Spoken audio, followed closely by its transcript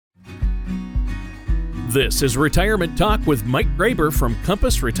This is Retirement Talk with Mike Graber from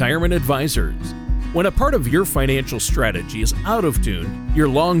Compass Retirement Advisors. When a part of your financial strategy is out of tune, your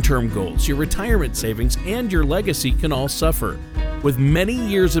long-term goals, your retirement savings, and your legacy can all suffer. With many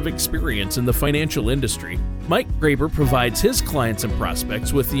years of experience in the financial industry, Mike Graber provides his clients and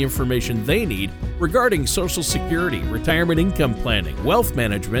prospects with the information they need regarding Social Security, retirement income planning, wealth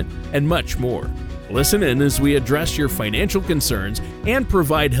management, and much more. Listen in as we address your financial concerns and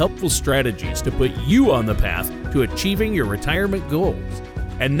provide helpful strategies to put you on the path to achieving your retirement goals.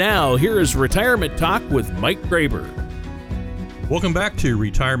 And now, here is Retirement Talk with Mike Graber. Welcome back to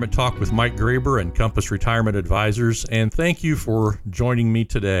Retirement Talk with Mike Graber and Compass Retirement Advisors, and thank you for joining me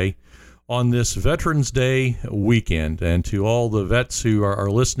today on this Veterans Day weekend. And to all the vets who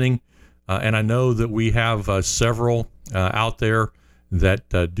are listening, and I know that we have several out there that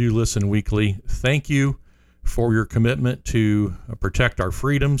do listen weekly, thank you for your commitment to protect our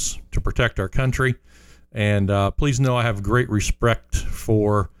freedoms, to protect our country. And please know I have great respect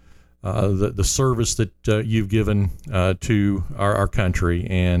for the service that you've given to our country.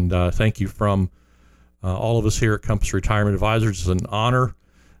 And thank you from all of us here at Compass Retirement Advisors. It's an honor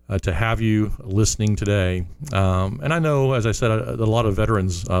to have you listening today. And I know, as I said, a lot of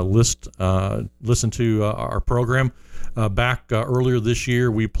veterans listen to our program. Back earlier this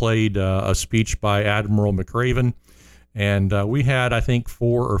year, we played a speech by Admiral McRaven. And we had, I think,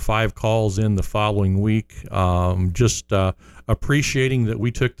 4 or 5 calls in the following week, just appreciating that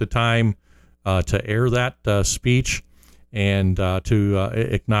we took the time to air that speech and to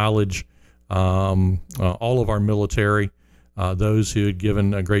acknowledge all of our military, those who had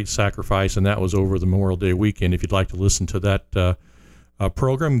given a great sacrifice, and that was over the Memorial Day weekend. If you'd like to listen to that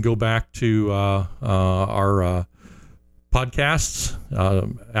program, go back to our podcasts,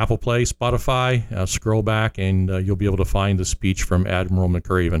 Apple Play, Spotify, scroll back, and you'll be able to find the speech from Admiral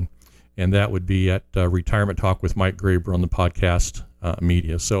McRaven. And that would be at Retirement Talk with Mike Graber on the podcast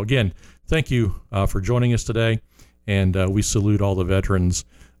media. So again, thank you for joining us today. And we salute all the veterans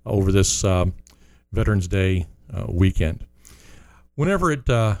over this Veterans Day weekend. Whenever it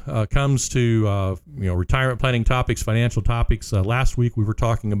comes to retirement planning topics, financial topics, last week we were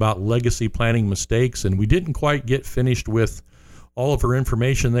talking about legacy planning mistakes, and we didn't quite get finished with all of our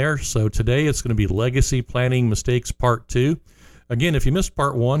information there. So today it's going to be legacy planning mistakes part 2. Again, if you missed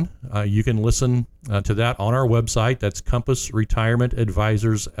part 1, you can listen to that on our website. That's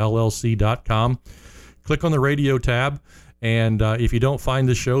compassretirementadvisorsllc.com. Click on the radio tab. And if you don't find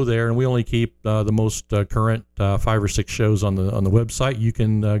the show there, and we only keep the most current 5 or 6 shows on the website, you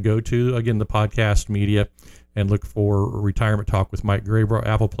can go to, again, the podcast media and look for Retirement Talk with Mike Graber,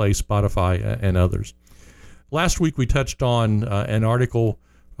 Apple Play, Spotify, and others. Last week we touched on an article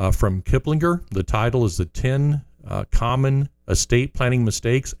from Kiplinger. The title is The 10 Common Estate Planning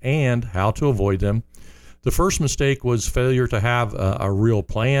Mistakes and How to Avoid Them. The first mistake was failure to have a real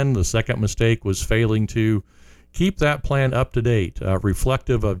plan. The second mistake was failing to keep that plan up to date,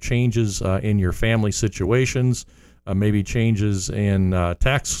 reflective of changes in your family situations, maybe changes in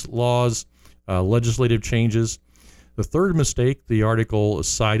tax laws, legislative changes. The third mistake the article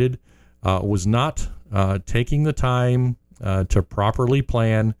cited was not taking the time to properly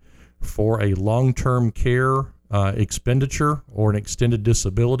plan for a long-term care expenditure or an extended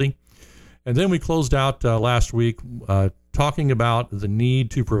disability. And then we closed out last week talking about the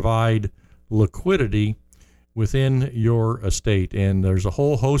need to provide liquidity within your estate. And there's a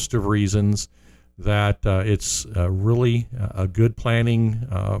whole host of reasons that it's really a good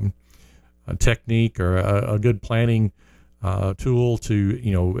planning technique or a good planning tool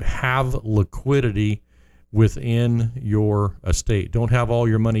to have liquidity within your estate. Don't have all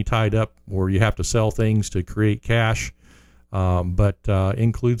your money tied up where you have to sell things to create cash, but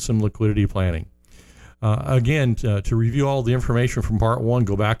include some liquidity planning. Again, to review all the information from part 1,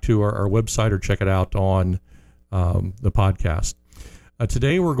 go back to our website or check it out on the podcast.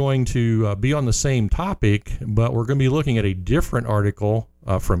 Today we're going to be on the same topic, but we're going to be looking at a different article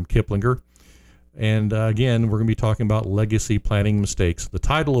from Kiplinger. And again, we're going to be talking about legacy planning mistakes. The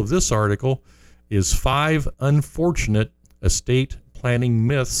title of this article is 5 Unfortunate Estate Planning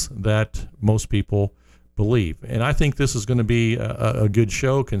Myths That Most People Believe. And I think this is going to be a good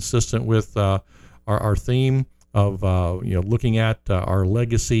show, consistent with our theme of looking at our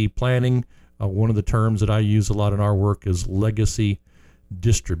legacy planning. One of the terms that I use a lot in our work is legacy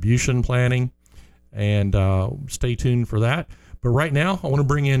distribution planning, and stay tuned for that. But right now, I want to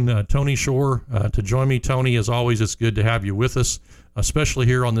bring in Tony Shore to join me. Tony, as always, it's good to have you with us, especially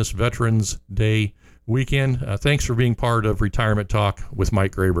here on this Veterans Day weekend. Thanks for being part of Retirement Talk with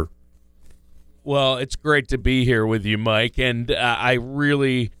Mike Graber. Well, it's great to be here with you, Mike, and I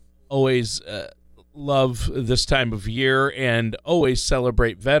really always love this time of year and always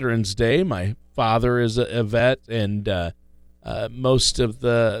celebrate Veterans Day. My father is a vet, and most of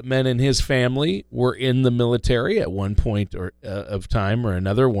the men in his family were in the military at one point or of time or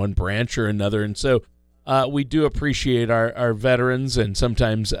another, one branch or another. And so we do appreciate our veterans, and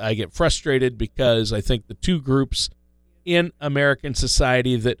sometimes I get frustrated because I think the two groups in American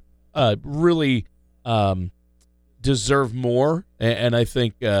society that really deserve more, and I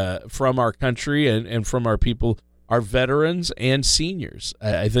think from our country and from our people, are veterans and seniors.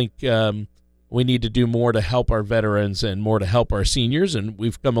 I think we need to do more to help our veterans and more to help our seniors, and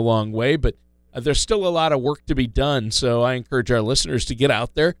we've come a long way, but there's still a lot of work to be done. So I encourage our listeners to get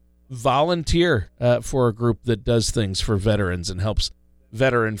out there, volunteer for a group that does things for veterans and helps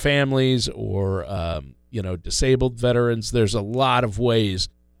veteran families or disabled veterans. There's a lot of ways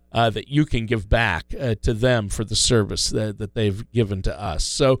that you can give back to them for the service that they've given to us.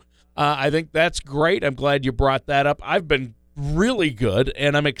 So I think that's great. I'm glad you brought that up. I've been really good,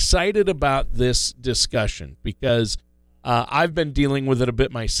 and I'm excited about this discussion because I've been dealing with it a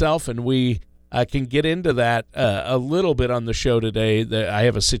bit myself, and we can get into that a little bit on the show today. That I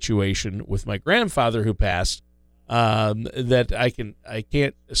have a situation with my grandfather who passed that I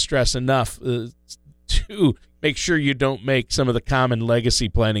can't stress enough to make sure you don't make some of the common legacy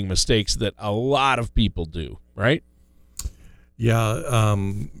planning mistakes that a lot of people do, right? Yeah,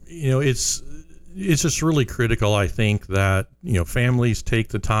 it's just really critical, I think, that families take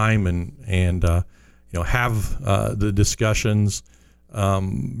the time and have the discussions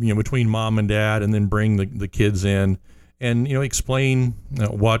between mom and dad, and then bring the kids in and explain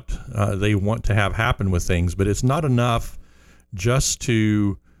what they want to have happen with things. But it's not enough just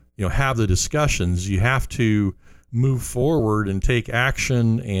to have the discussions. You have to move forward and take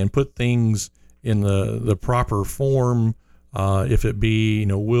action and put things in the proper form, if it be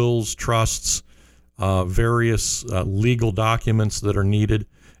wills, trusts, various legal documents that are needed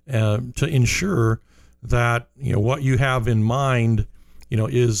to ensure that what you have in mind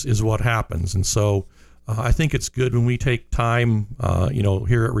is what happens. And so I think it's good when we take time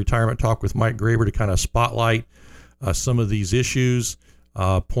here at Retirement Talk with Mike Graber to kind of spotlight some of these issues,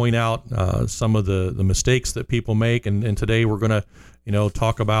 point out some of the mistakes that people make, and today we're going to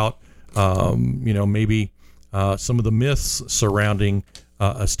talk about maybe some of the myths surrounding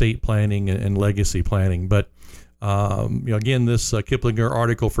estate planning and legacy planning. But again, this Kiplinger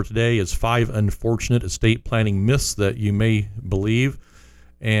article for today is 5 unfortunate estate planning myths that you may believe.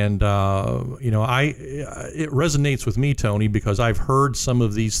 And it resonates with me, Tony, because I've heard some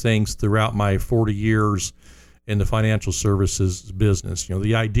of these things throughout my 40 years in the financial services business.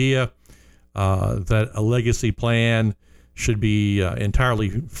 The idea that a legacy plan should be entirely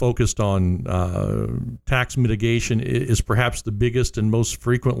focused on tax mitigation is perhaps the biggest and most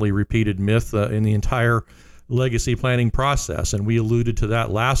frequently repeated myth in the entire legacy planning process. And we alluded to that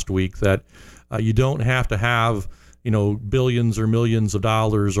last week, that you don't have to have billions or millions of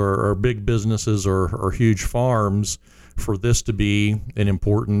dollars or big businesses or huge farms for this to be an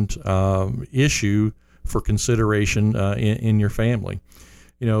important issue for consideration in your family.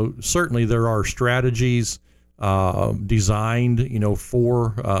 Certainly there are strategies designed,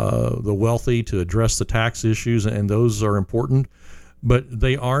 for the wealthy to address the tax issues, and those are important, but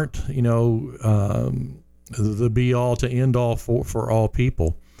they aren't, the be all to end all for all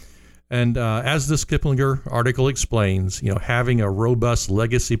people. And as this Kiplinger article explains, having a robust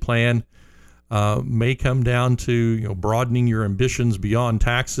legacy plan may come down to broadening your ambitions beyond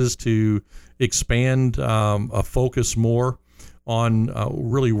taxes to expand a focus more on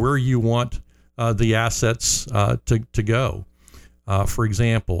really where you want the assets to go. For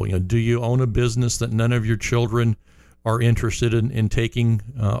example, do you own a business that none of your children are interested in taking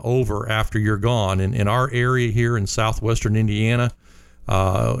over after you're gone? And in our area here in southwestern Indiana,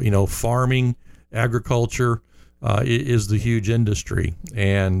 farming, agriculture is the huge industry.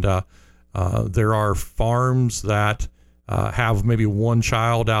 And there are farms that have maybe one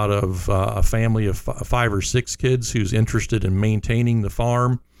child out of a family of 5 or 6 kids who's interested in maintaining the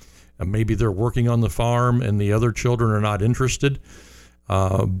farm. Maybe they're working on the farm and the other children are not interested.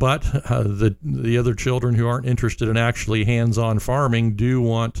 But the other children who aren't interested in actually hands-on farming do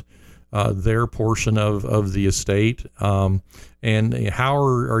want their portion of the estate. And how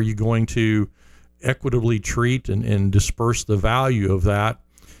are you going to equitably treat and disperse the value of that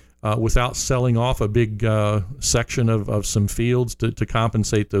without selling off a big section of some fields to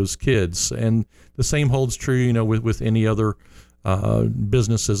compensate those kids? And the same holds true, with any other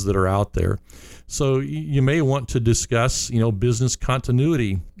businesses that are out there. So you may want to discuss, business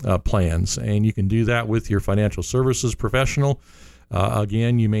continuity plans, and you can do that with your financial services professional.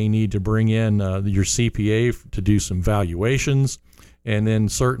 Again, you may need to bring in your CPA to do some valuations, and then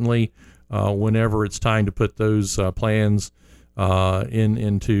certainly whenever it's time to put those plans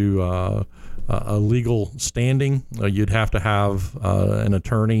into a legal standing, you'd have to have an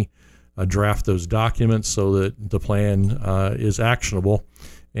attorney draft those documents so that the plan is actionable,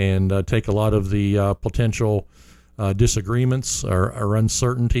 and take a lot of the potential disagreements or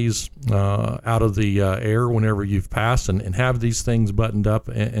uncertainties out of the air whenever you've passed, and have these things buttoned up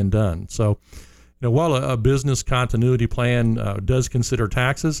and done. So, while a business continuity plan does consider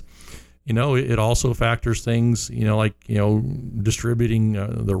taxes, it also factors things, like, distributing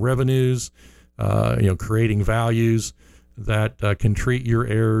the revenues, creating values that can treat your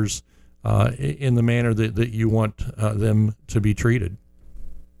heirs in the manner that you want them to be treated.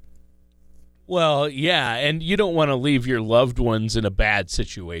 Well, yeah, and you don't want to leave your loved ones in a bad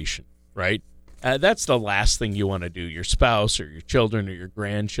situation, right? That's the last thing you want to do, your spouse or your children or your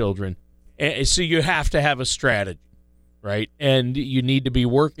grandchildren. And so you have to have a strategy, right? And you need to be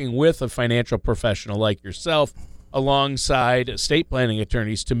working with a financial professional like yourself alongside estate planning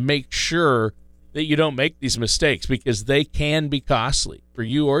attorneys to make sure that you don't make these mistakes, because they can be costly for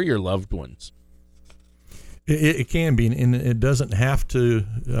you or your loved ones. It can be, and it doesn't have to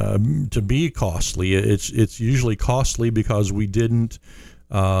be costly. It's usually costly because we didn't,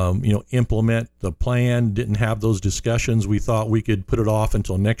 implement the plan, didn't have those discussions. We thought we could put it off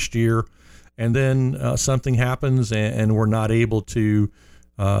until next year, and then something happens, and we're not able to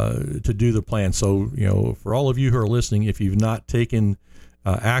do the plan. So, for all of you who are listening, if you've not taken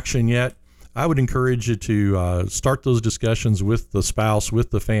action yet, I would encourage you to start those discussions with the spouse,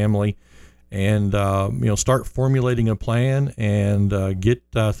 with the family, and start formulating a plan and get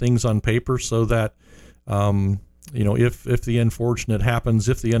things on paper so that if the unfortunate happens,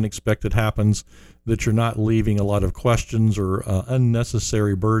 if the unexpected happens, that you're not leaving a lot of questions or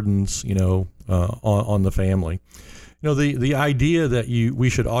unnecessary burdens on the family. The idea that we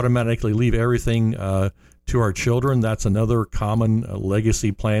should automatically leave everything to our children, that's another common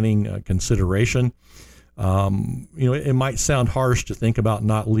legacy planning consideration. It might sound harsh to think about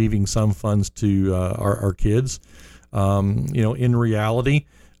not leaving some funds to our kids. In reality,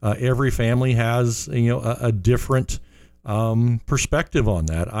 every family has a different perspective on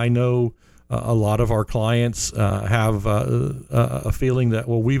that. I know a lot of our clients have a feeling that,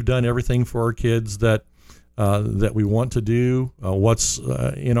 well, we've done everything for our kids that we want to do. What's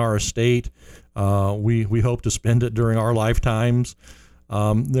in our estate, we hope to spend it during our lifetimes.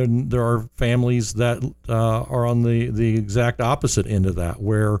 Then there are families that are on the exact opposite end of that,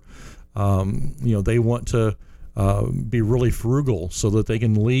 where they want to be really frugal so that they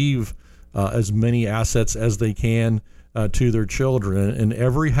can leave as many assets as they can to their children. And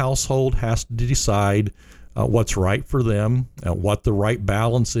every household has to decide what's right for them, what the right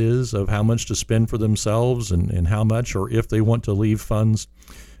balance is of how much to spend for themselves and how much, or if they want to leave funds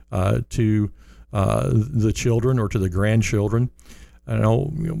to the children or to the grandchildren. I know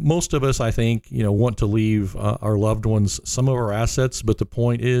most of us, I think, want to leave our loved ones some of our assets, but the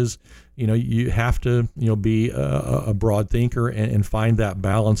point is, you have to, be a broad thinker and find that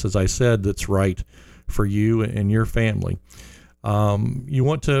balance, as I said, that's right for you and your family. You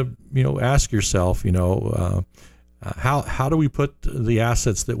want to, ask yourself, how do we put the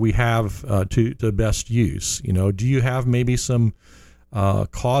assets that we have to best use? Do you have maybe some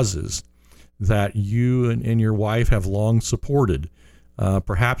causes that you and your wife have long supported?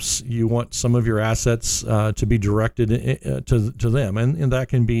 Perhaps you want some of your assets to be directed to them, and that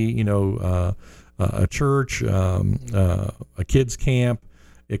can be, a church, a kids camp.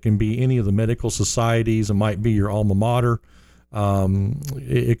 It can be any of the medical societies. It might be your alma mater.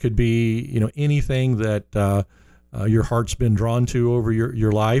 It could be, anything that your heart's been drawn to over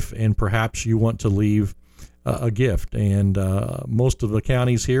your life, and perhaps you want to leave a gift. And most of the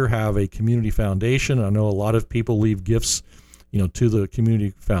counties here have a community foundation. I know a lot of people leave gifts to the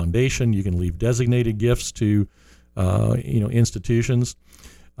community foundation. You can leave designated gifts to, institutions.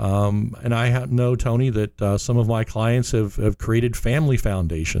 And I know, Tony, that some of my clients have created family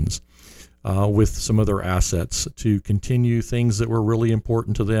foundations with some of their assets to continue things that were really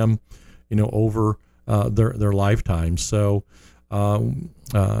important to them, over their lifetime. So,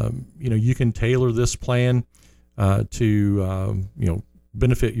 you can tailor this plan to,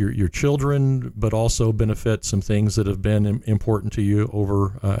 benefit your children, but also benefit some things that have been important to you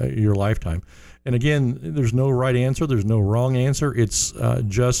over your lifetime. And again, there's no right answer. There's no wrong answer. It's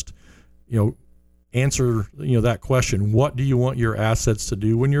just, answer, that question. What do you want your assets to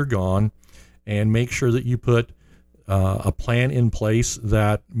do when you're gone? And make sure that you put a plan in place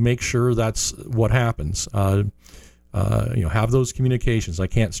that makes sure that's what happens. have those communications. I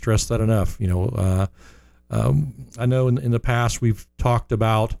can't stress that enough. I know in the past we've talked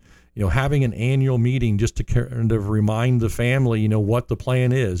about, having an annual meeting just to kind of remind the family, what the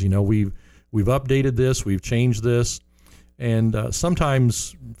plan is. We've updated this, we've changed this. And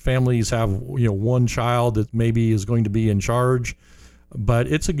sometimes families have, one child that maybe is going to be in charge, but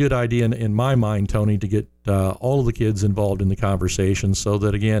it's a good idea in my mind, Tony, to get all of the kids involved in the conversation so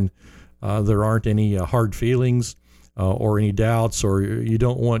that, again, there aren't any hard feelings or any doubts, or you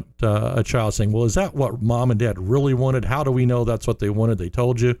don't want a child saying, well, is that what mom and dad really wanted? How do we know that's what they wanted? They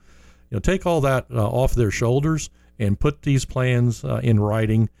told you. Take all that off their shoulders and put these plans in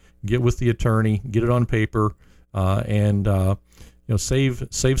writing, get with the attorney, get it on paper, and save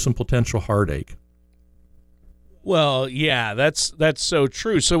some potential heartache. Well, yeah, that's so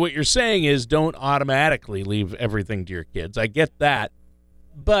true. So what you're saying is don't automatically leave everything to your kids. I get that.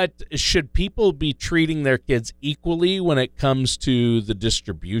 But should people be treating their kids equally when it comes to the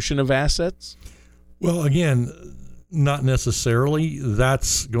distribution of assets? Well, again, not necessarily.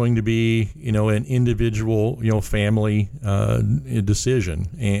 That's going to be, an individual, family decision.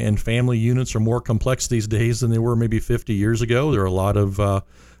 And family units are more complex these days than they were maybe 50 years ago. There are a lot of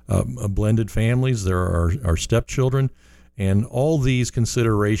blended families. There are stepchildren. And all these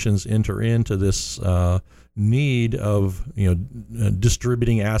considerations enter into this need of,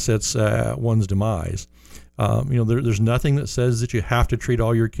 distributing assets at one's demise. There's nothing that says that you have to treat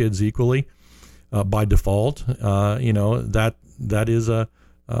all your kids equally. By default, that is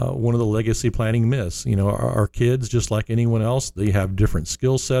one of the legacy planning myths. Our kids, just like anyone else, they have different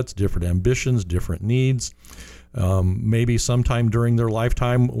skill sets, different ambitions, different needs. Maybe sometime during their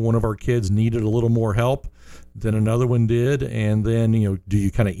lifetime, one of our kids needed a little more help than another one did, and then do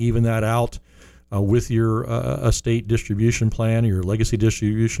you kind of even that out with your estate distribution plan, your legacy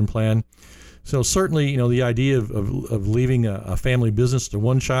distribution plan? So certainly, the idea of leaving a family business to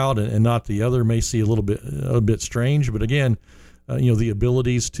one child and not the other may seem a bit strange. But again, the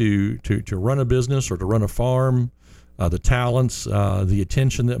abilities to run a business or to run a farm, the talents, the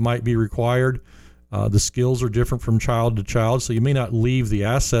attention that might be required, the skills are different from child to child. So you may not leave the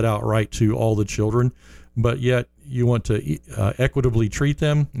asset outright to all the children, but yet you want to equitably treat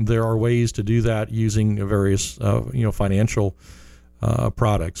them. There are ways to do that using various financial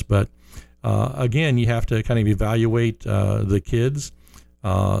products, but. Again, you have to kind of evaluate the kids,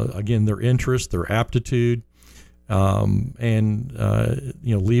 again, their interest, their aptitude, and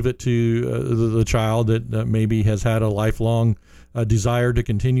leave it to the child that maybe has had a lifelong desire to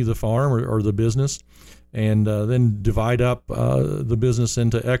continue the farm or the business, and then divide up the business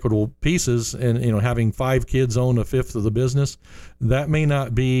into equitable pieces. And having 5 kids own a fifth of the business, that may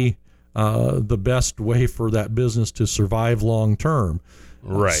not be the best way for that business to survive long term.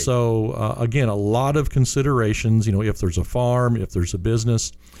 Right. So again, a lot of considerations. If there's a farm, if there's a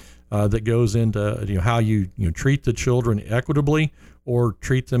business, that goes into how you treat the children equitably or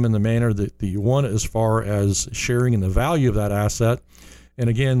treat them in the manner that you want as far as sharing in the value of that asset. And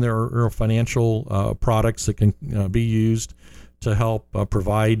again, there are financial products that can be used to help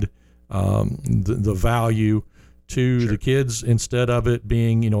provide the value to the kids instead of it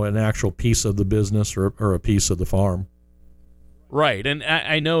being an actual piece of the business or a piece of the farm. Right. And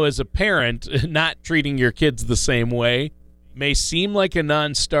I know as a parent, not treating your kids the same way may seem like a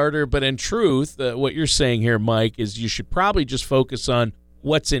non-starter, but in truth, what you're saying here, Mike, is you should probably just focus on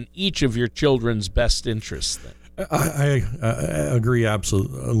what's in each of your children's best interests then. I agree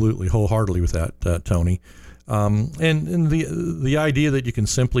absolutely wholeheartedly with that, Tony. And the idea that you can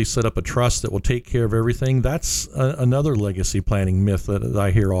simply set up a trust that will take care of everything, that's another legacy planning myth that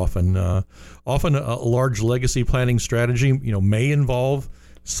I hear often. Often a large legacy planning strategy, may involve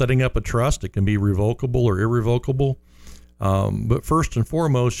setting up a trust. It can be revocable or irrevocable. But first and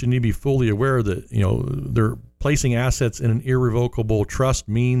foremost, you need to be fully aware that, they're placing assets in an irrevocable trust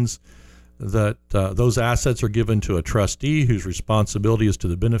means that those assets are given to a trustee whose responsibility is to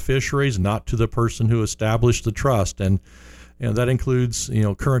the beneficiaries, not to the person who established the trust. And that includes,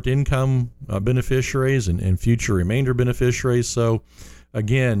 current income beneficiaries and future remainder beneficiaries. So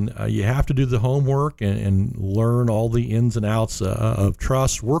again, you have to do the homework and learn all the ins and outs of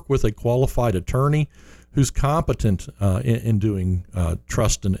trust. Work with a qualified attorney who's competent in doing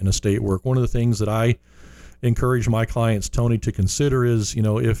trust and estate work. One of the things that I encourage my clients, Tony, to consider is,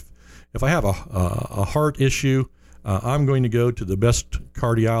 if I have a heart issue, I'm going to go to the best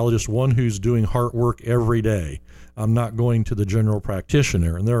cardiologist, one who's doing heart work every day. I'm not going to the general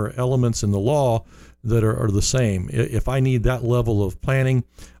practitioner. And there are elements in the law that are the same. If I need that level of planning,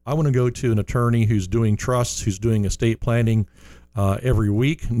 I want to go to an attorney who's doing trusts, who's doing estate planning every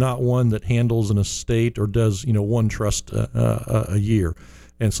week, not one that handles an estate or does one trust a year.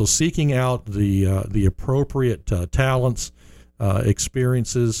 And so seeking out the appropriate talents,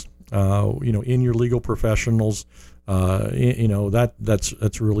 experiences, in your legal professionals,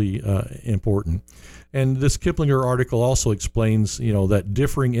 that's really important. And this Kiplinger article also explains, that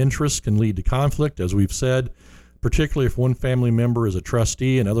differing interests can lead to conflict, as we've said, particularly if one family member is a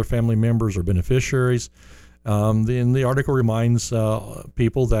trustee and other family members are beneficiaries. Then the article reminds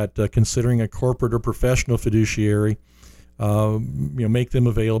people that considering a corporate or professional fiduciary, make them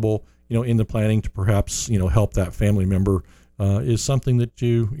available, in the planning to perhaps, help that family member is something that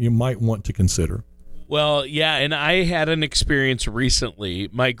you might want to consider. Well, yeah, and I had an experience recently.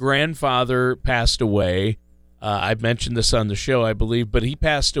 My grandfather passed away. I've mentioned this on the show, I believe, but he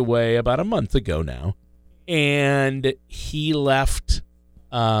passed away about a month ago now. And he left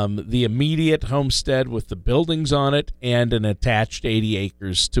the immediate homestead with the buildings on it and an attached 80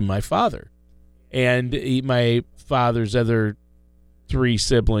 acres to my father. And my father's other 3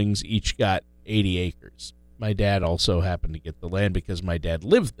 siblings each got 80 acres. My dad also happened to get the land because my dad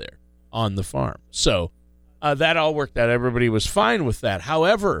lived there on the farm. So that all worked out. Everybody was fine with that.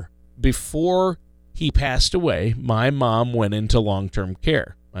 However, before he passed away, my mom went into long-term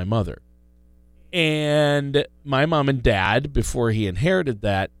care, my mother. And my mom and dad, before he inherited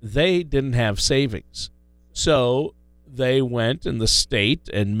that, they didn't have savings. So they went, and the state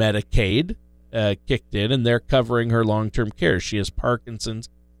and Medicaid kicked in, and they're covering her long-term care. She has Parkinson's.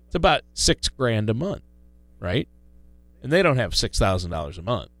 It's about $6,000 a month, right? And they don't have $6,000 a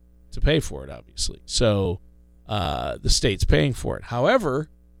month to pay for it, obviously. So the state's paying for it. However,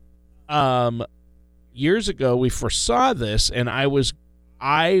 years ago we foresaw this, and I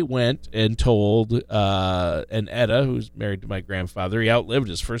went and told and Etta, who's married to my grandfather, he outlived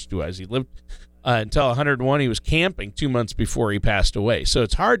his first 2 eyes. He lived until 101. He was camping 2 months before he passed away. So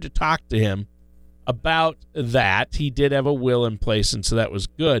it's hard to talk to him about that. He did have a will in place, and so that was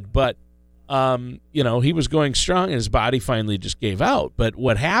good. But he was going strong, and his body finally just gave out. But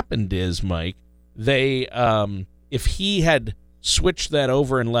what happened is, Mike, they if he had switched that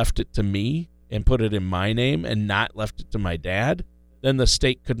over and left it to me and put it in my name and not left it to my dad, then the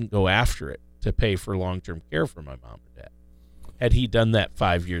state couldn't go after it to pay for long-term care for my mom and dad. Had he done that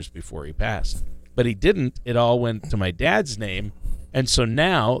 5 years before he passed. But he didn't. It all went to my dad's name. And so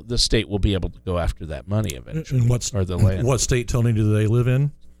now the state will be able to go after that money eventually. And the land. What state, Tony, do they live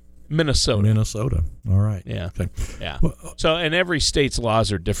in? Minnesota. Minnesota. All right. Yeah. Okay. Yeah. So, and every state's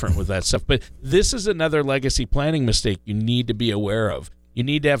laws are different with that stuff. But this is another legacy planning mistake you need to be aware of. You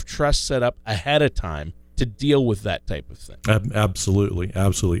need to have trust set up ahead of time to deal with that type of thing. Absolutely.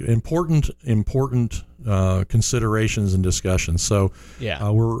 Important considerations and discussions. So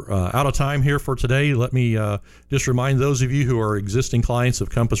we're out of time here for today. Let me just remind those of you who are existing clients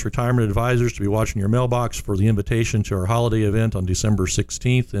of Compass Retirement Advisors to be watching your mailbox for the invitation to our holiday event on December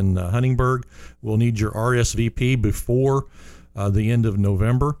 16th in Huntingburg. We'll need your RSVP before the end of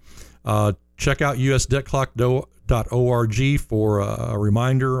November. Check out usdebtclock.org for a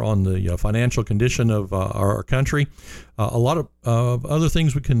reminder on the financial condition of our country. A lot of other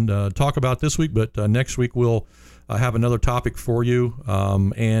things we can talk about this week, but next week we'll have another topic for you.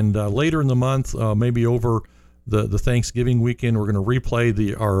 And later in the month, maybe over the Thanksgiving weekend, we're going to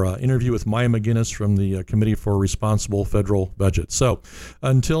replay our interview with Maya McGinnis from the Committee for Responsible Federal Budget. So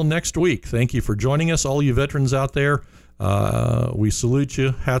until next week, thank you for joining us, all you veterans out there. We salute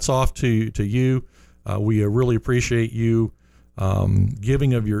you. Hats off to you. We really appreciate you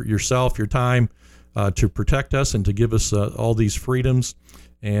giving of yourself, your time to protect us and to give us all these freedoms.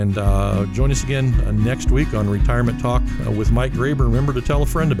 And join us again next week on Retirement Talk with Mike Graber. Remember to tell a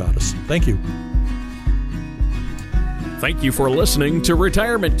friend about us. Thank you. Thank you for listening to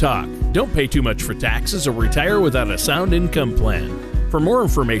Retirement Talk. Don't pay too much for taxes or retire without a sound income plan. For more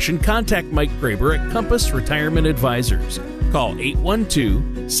information, contact Mike Graber at Compass Retirement Advisors. Call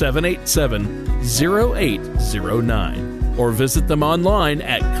 812-787-0809 or visit them online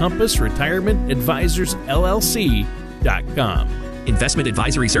at compassretirementadvisorsllc.com. Investment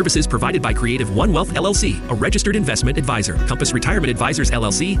advisory services provided by Creative One Wealth LLC, a registered investment advisor. Compass Retirement Advisors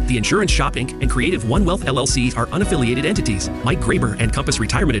LLC, The Insurance Shop Inc., and Creative One Wealth LLC are unaffiliated entities. Mike Graber and Compass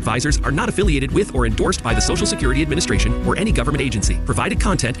Retirement Advisors are not affiliated with or endorsed by the Social Security Administration or any government agency. Provided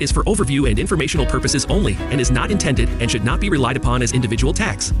content is for overview and informational purposes only and is not intended and should not be relied upon as individual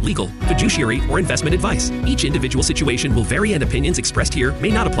tax, legal, fiduciary, or investment advice. Each individual situation will vary and opinions expressed here may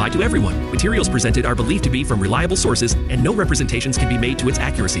not apply to everyone. Materials presented are believed to be from reliable sources and no representations can be made to its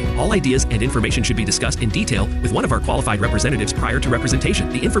accuracy. All ideas and information should be discussed in detail with one of our qualified representatives prior to representation.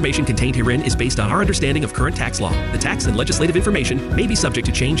 The information contained herein is based on our understanding of current tax law. The tax and legislative information may be subject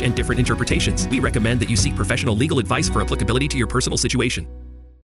to change and different interpretations. We recommend that you seek professional legal advice for applicability to your personal situation.